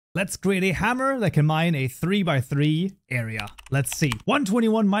Let's create a hammer that can mine a 3x3 area. Let's see.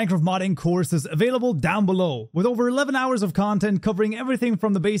 121 Minecraft modding courses available down below, with over 11 hours of content covering everything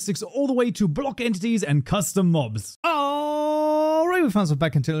from the basics all the way to block entities and custom mobs. Alright, we found some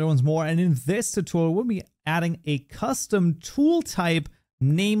back until once more, and in this tutorial we'll be adding a custom tool type,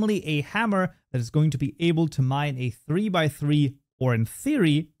 namely a hammer that is going to be able to mine a 3x3, or in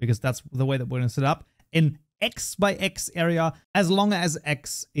theory, because that's the way that we're going to set up, in X by X area, as long as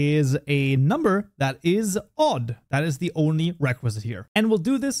X is a number that is odd. That is the only requisite here. And we'll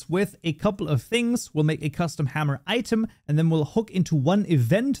do this with a couple of things. We'll make a custom hammer item, and then we'll hook into one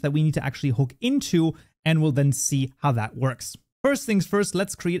event that we need to actually hook into, and we'll then see how that works. First things first,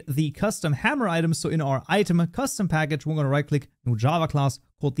 let's create the custom hammer item. So in our item custom package, we're going to right click new Java class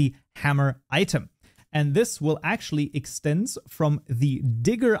called the hammer item. And this will actually extend from the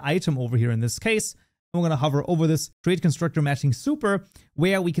digger item over here in this case. We're going to hover over this create constructor matching super,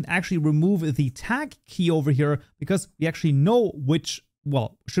 where we can actually remove the tag key over here, because we actually know which,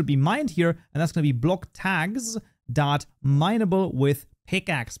 well, should be mined here, and that's going to be block tags dot mineable with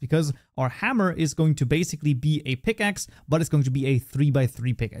pickaxe, because our hammer is going to basically be a pickaxe, but it's going to be a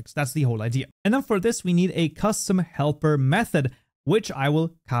 3x3 pickaxe. That's the whole idea. And then for this, we need a custom helper method, which I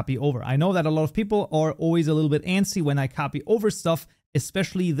will copy over. I know that a lot of people are always a little bit antsy when I copy over stuff,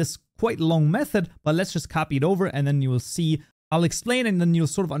 especially this quite long method, but let's just copy it over and then you will see, I'll explain, and then you'll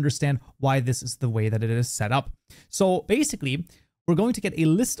sort of understand why this is the way that it is set up. So basically, we're going to get a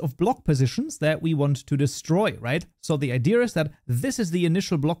list of block positions that we want to destroy, right? So the idea is that this is the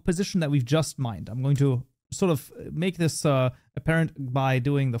initial block position that we've just mined. I'm going to sort of make this apparent by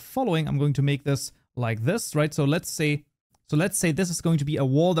doing the following. I'm going to make this like this, right? So let's say this is going to be a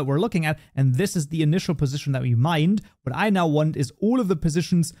wall that we're looking at, and this is the initial position that we mined. What I now want is all of the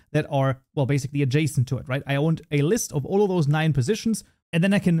positions that are, well, basically adjacent to it, right? I want a list of all of those 9 positions, and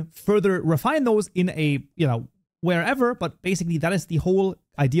then I can further refine those in a, wherever, but basically that is the whole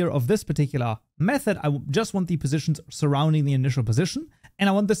idea of this particular method. I just want the positions surrounding the initial position, and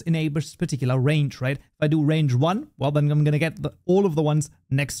I want this in a particular range, right? If I do range 1, well, then I'm going to get all of the ones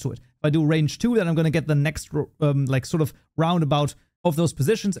next to it. If I do range 2, then I'm going to get the next, like sort of roundabout of those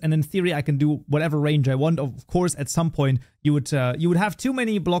positions. And in theory, I can do whatever range I want. Of course, at some point, you would have too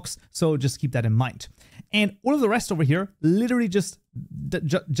many blocks, so just keep that in mind. And all of the rest over here literally just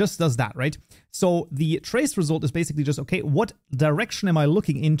does that, right? So the trace result is basically just, okay, what direction am I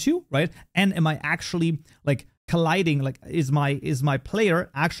looking into, right? And am I actually like colliding? Like, is my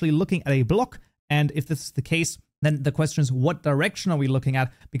player actually looking at a block? And if this is the case, then the question is, what direction are we looking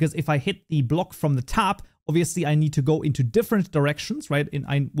at? Because if I hit the block from the top, obviously I need to go into different directions, right? And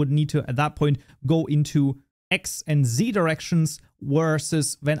I would need to, at that point, go into X and Z directions,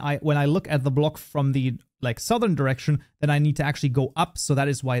 versus when I look at the block from the like southern direction, then I need to actually go up. So that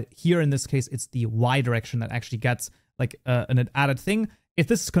is why here in this case, it's the Y direction that actually gets like an added thing. If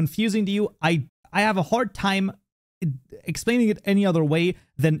this is confusing to you, I have a hard time explaining it any other way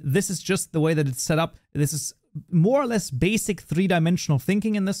than this is just the way that it's set up. This is more or less basic 3-dimensional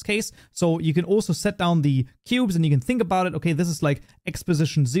thinking in this case. So you can also set down the cubes and you can think about it. Okay, this is like X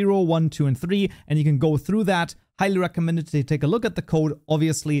position 0, 1, 2, and 3, and you can go through that. Highly recommended to take a look at the code.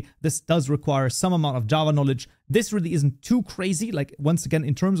 Obviously, this does require some amount of Java knowledge. This really isn't too crazy. Like, once again,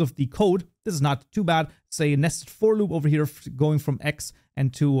 in terms of the code, this is not too bad. Say a nested for loop over here going from X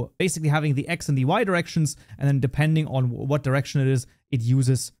and to basically having the X and the Y directions. And then depending on what direction it is,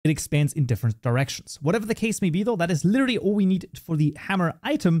 it expands in different directions. Whatever the case may be, though, that is literally all we need for the hammer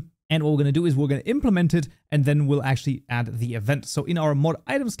item. And what we're going to do is we're going to implement it, and then we'll actually add the event. So in our mod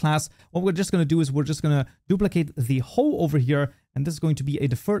items class, what we're just going to do is we're just going to duplicate the hoe over here. And this is going to be a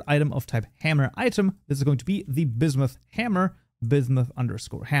deferred item of type hammer item. This is going to be the bismuth hammer, bismuth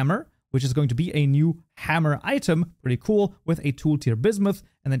underscore hammer, which is going to be a new hammer item. Pretty cool, with a tool tier bismuth.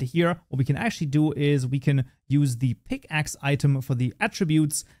 And then here, what we can actually do is we can use the pickaxe item for the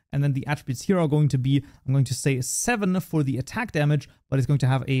attributes. And then the attributes here are going to be, I'm going to say 7 for the attack damage, but it's going to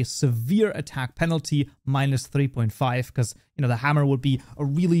have a severe attack penalty minus 3.5, because, the hammer would be a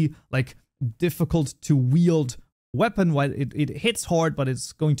really like difficult to wield weapon. While it hits hard, but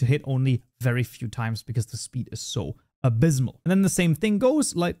it's going to hit only very few times because the speed is so abysmal. And then the same thing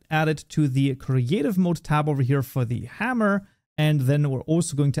goes, like, add it to the creative mode tab over here for the hammer. And then we're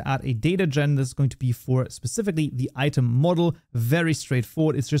also going to add a Datagen. This is going to be for specifically the item model. Very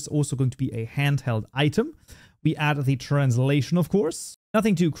straightforward. It's just also going to be a handheld item. We add the translation, of course.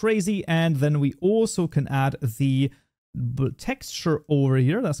 Nothing too crazy. And then we also can add the texture over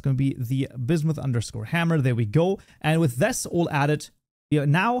here. That's going to be the bismuth underscore hammer. There we go. And with this all added, we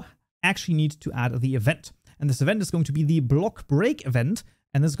now actually need to add the event. And this event is going to be the block break event.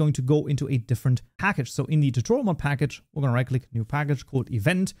 and this is going to go into a different package. So in the tutorial mod package, we're going to right click new package called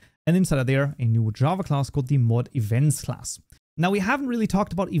event, and inside of there, a new Java class called the mod events class. Now we haven't really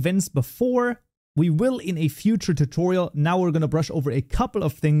talked about events before. We will in a future tutorial. Now we're going to brush over a couple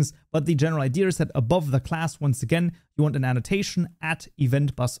of things, but the general idea is that above the class, once again, you want an annotation at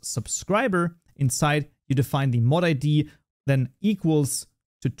event bus subscriber. Inside, you define the mod ID, then equals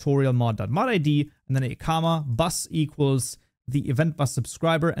tutorial mod.mod ID, and then a comma, bus equals the event bus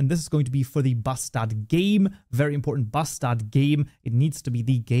subscriber, and this is going to be for the bus.game. Very important, bus.game. It needs to be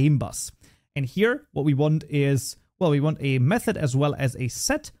the game bus. And here, what we want is, well, we want a method as well as a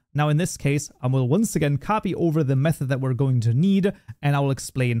set. Now, in this case, I will once again copy over the method that we're going to need, and I will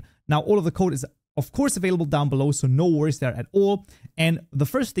explain. Now, all of the code is, of course, available down below, so no worries there at all. And the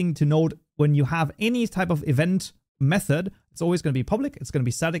first thing to note, when you have any type of event method, it's always going to be public, it's going to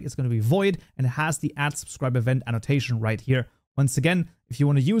be static, it's going to be void, and it has the add subscribe event annotation right here. Once again, if you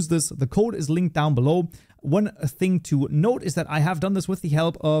want to use this, the code is linked down below. One thing to note is that I have done this with the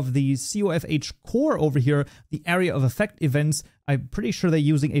help of the COFH core over here, the area of effect events. I'm pretty sure they're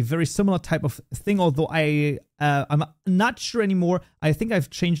using a very similar type of thing, although I'm not sure anymore. I think I've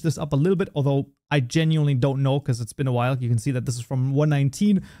changed this up a little bit, although I genuinely don't know because it's been a while. You can see that this is from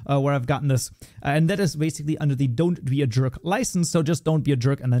 1.19 where I've gotten this. And that is basically under the don't be a jerk license. So just don't be a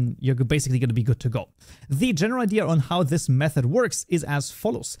jerk and then you're basically going to be good to go. The general idea on how this method works is as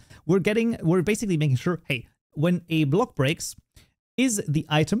follows. We're basically making sure, hey, when a block breaks, is the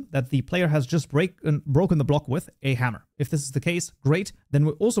item that the player has just broken the block with a hammer? If this is the case, great. Then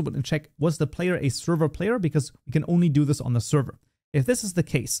we're also going to check, was the player a server player? Because we can only do this on the server. If this is the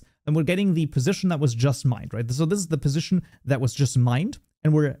case, then we're getting the position that was just mined, right? So this is the position that was just mined,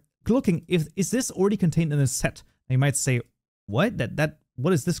 and we're looking, is this already contained in a set? Now you might say, what?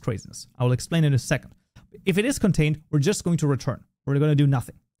 What is this craziness? I will explain in a second. If it is contained, we're just going to return. We're going to do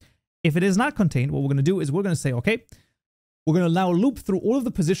nothing. If it is not contained, what we're going to do is we're going to say, okay, we're going to now loop through all of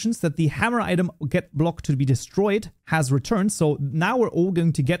the positions that the hammer item get blocked to be destroyed has returned. So now we're all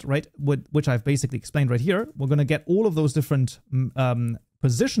going to get, right, which I've basically explained right here. We're going to get all of those different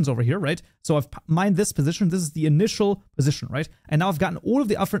positions over here, right? So I've mined this position. This is the initial position, right? And now I've gotten all of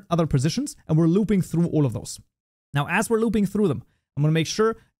the other positions and we're looping through all of those. Now, as we're looping through them, I'm going to make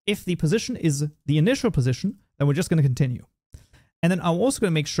sure if the position is the initial position, then we're just going to continue. And then I'm also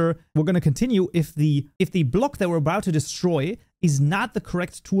going to make sure we're going to continue if the block that we're about to destroy is not the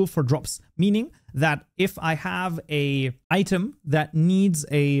correct tool for drops. Meaning that if I have a item that needs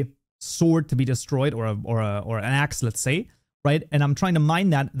a sword to be destroyed or an axe, let's say, right? And I'm trying to mine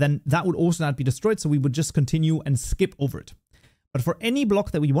that, then that would also not be destroyed. So we would just continue and skip over it. But for any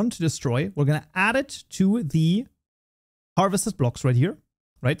block that we want to destroy, we're going to add it to the harvested blocks right here,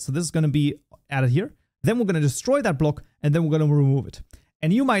 right? So this is going to be added here. Then we're going to destroy that block, and then we're going to remove it.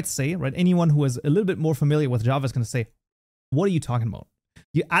 And you might say, right, anyone who is a little bit more familiar with Java is going to say, what are you talking about?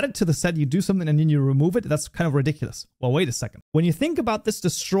 You add it to the set, you do something, and then you remove it? That's kind of ridiculous. Well, wait a second. When you think about this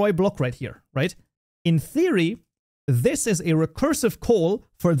destroy block right here, right? In theory, this is a recursive call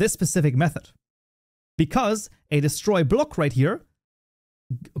for this specific method. Because a destroy block right here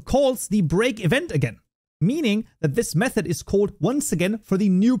calls the break event again. Meaning that this method is called once again for the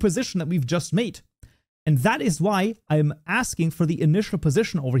new position that we've just made. And that is why I'm asking for the initial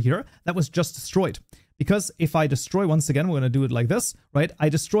position over here that was just destroyed. Because if I destroy, once again, we're going to do it like this, right? I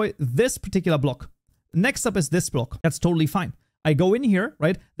destroy this particular block. Next up is this block. That's totally fine. I go in here,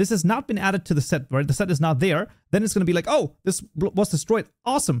 right? This has not been added to the set, right? The set is not there. Then it's going to be like, oh, this was destroyed.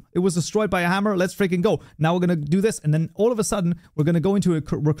 Awesome. It was destroyed by a hammer. Let's freaking go. Now we're going to do this. And then all of a sudden, we're going to go into a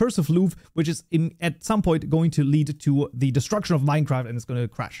recursive loop, which is at some point going to lead to the destruction of Minecraft and it's going to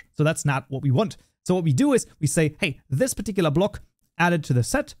crash. So that's not what we want. So what we do is we say, hey, this particular block added to the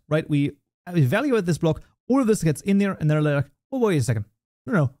set, right? We evaluate this block. All of this gets in there and they're like, oh, wait a second.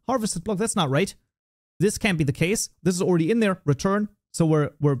 No, harvested block. That's not right. This can't be the case. This is already in there. Return. So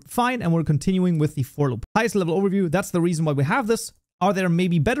we're fine and we're continuing with the for loop. Highest level overview. That's the reason why we have this. Are there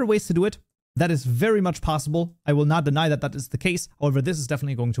maybe better ways to do it? That is very much possible. I will not deny that that is the case. However, this is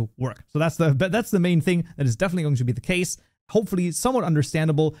definitely going to work. So that's the main thing. That is definitely going to be the case. Hopefully somewhat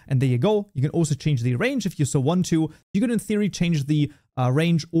understandable. And there you go. You can also change the range if you so want to. You can in theory change the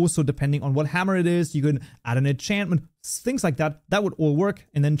range also depending on what hammer it is. You can add an enchantment, things like that. That would all work.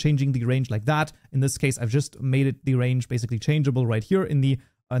 And then changing the range like that. In this case, I've just made it the range basically changeable right here in the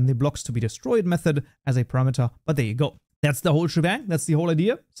blocks to be destroyed method as a parameter. But there you go. That's the whole shebang. That's the whole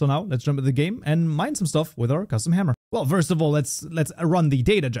idea. So now let's jump into the game and mine some stuff with our custom hammer. Well, first of all, let's run the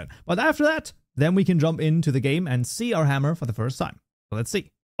data gen. But after that, then we can jump into the game and see our hammer for the first time. So let's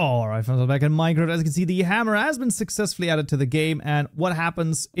see. Alright, friends, back in Minecraft. As you can see, the hammer has been successfully added to the game, and what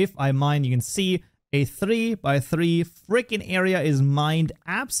happens if I mine, you can see a 3x3 freaking area is mined.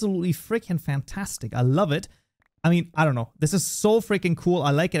 Absolutely freaking fantastic. I love it. I mean, I don't know. This is so freaking cool.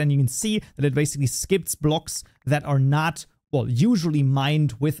 I like it, and you can see that it basically skips blocks that are not, well, usually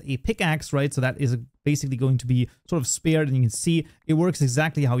mined with a pickaxe, right? So that is basically going to be sort of spared, and you can see it works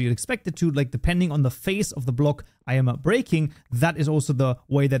exactly how you'd expect it to. Like, depending on the face of the block I am breaking, that is also the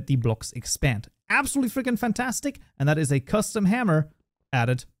way that the blocks expand. Absolutely freaking fantastic, and that is a custom hammer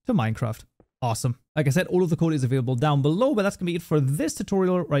added to Minecraft. Awesome. Like I said, all of the code is available down below, but that's going to be it for this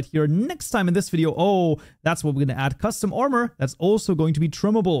tutorial right here. Next time in this video, oh, that's what we're going to add custom armor that's also going to be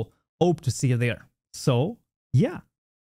trimmable. Hope to see you there. So, yeah.